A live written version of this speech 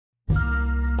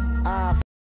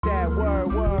That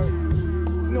word.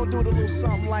 We gon' do a little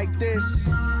something like this.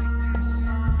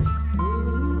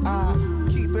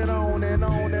 Keep it on and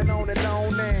on and on and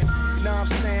on and. Know what I'm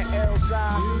saying?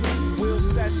 Elzhi, Will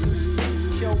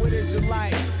Sessions. Yo, what is it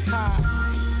like?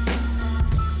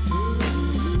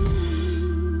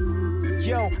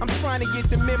 Yo, I'm trying to get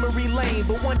the memory lane,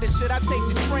 but wonder should I take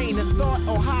the train, a thought,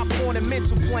 or hop on a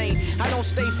mental plane? I don't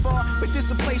stay far, but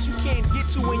this a place you can't get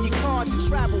to in your car to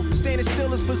travel. Standing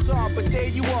still is bizarre, but there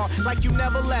you are, like you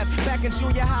never left. Back in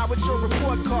junior high with your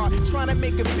report card, trying to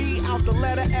make a B out the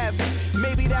letter F.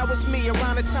 Maybe that was me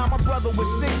around the time my brother was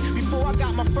 6. Before I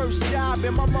got my first job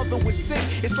and my mother was sick.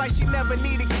 It's like she never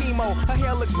needed chemo, her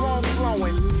hair looks long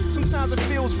flowing. Sometimes it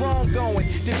feels wrong going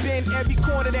to bend every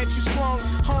corner that you hung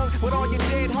with all your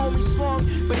dead homies slung.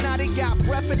 But now they got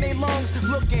breath in their lungs,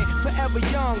 looking forever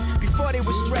young. Before they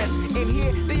was stressed, and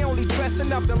here they only dressing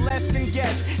nothing less than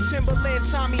guests. Timberland,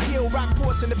 Tommy Hill,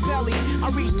 Rockports, and the Pelly. I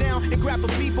reach down and grab a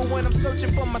beeper when I'm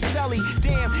searching for my celly.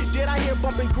 Damn, did I hear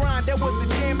bump and grind? That was the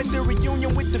jam at the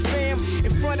reunion with the fam.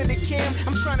 In front of the cam,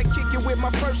 I'm trying to kick it with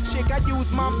my first chick. I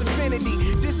use mom's affinity.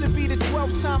 This'll be the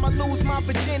 12th time I lose my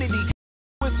virginity.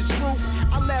 Was the truth.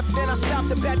 I left, then I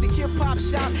stopped up at the hip-hop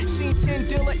shop. Seen 10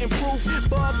 Dilla and Proof,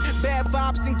 Bugs, Bad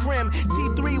Vibes, and Grim.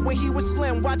 T3 when he was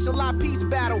slim, watch a lot peace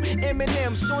battle.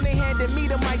 Eminem, soon they handed me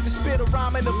the mic to spit a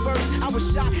rhyme in the verse. I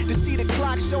was shocked to see the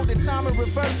clock show the time in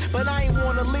reverse, but I ain't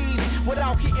wanna leave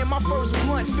without hitting my first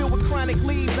blunt filled with chronic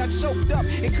leaves. I choked up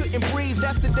and couldn't breathe.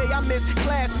 That's the day I missed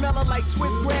class, smelling like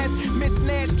twist grass. Miss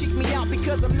Nash kicked me out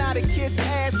because I'm not a kiss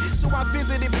ass. So I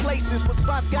visited places where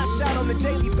spots got shot on a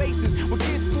daily basis, where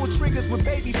kids pull triggers with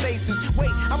baby faces. Wait,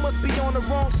 I must be on the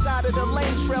wrong side of the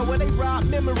lane trail, where they rob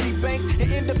memory banks and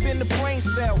end up in the brain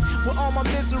cell, where all my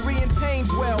misery and pain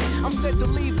dwell. I'm set to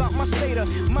leave out my state of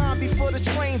mind before the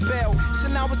train bell. So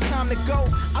now it's time to go.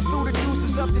 I threw the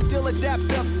deuces up the Dilla,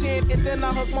 dapped up 10, and then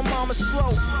I hooked my mama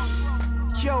slow.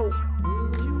 Yo.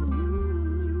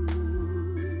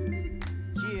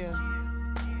 Yeah.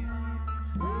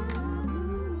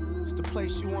 It's the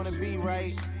place you wanna be,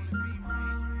 right?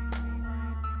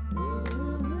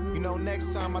 You know,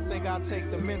 next time I think I'll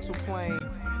take the mental plane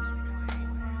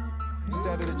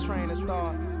instead of the train of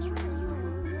thought.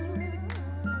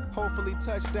 Hopefully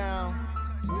touchdown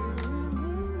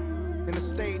in the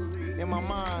state, in my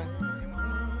mind.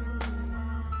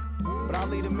 But I'll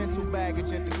leave the mental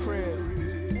baggage at the crib.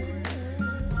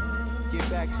 Get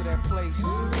back to that place,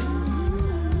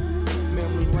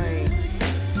 memory lane.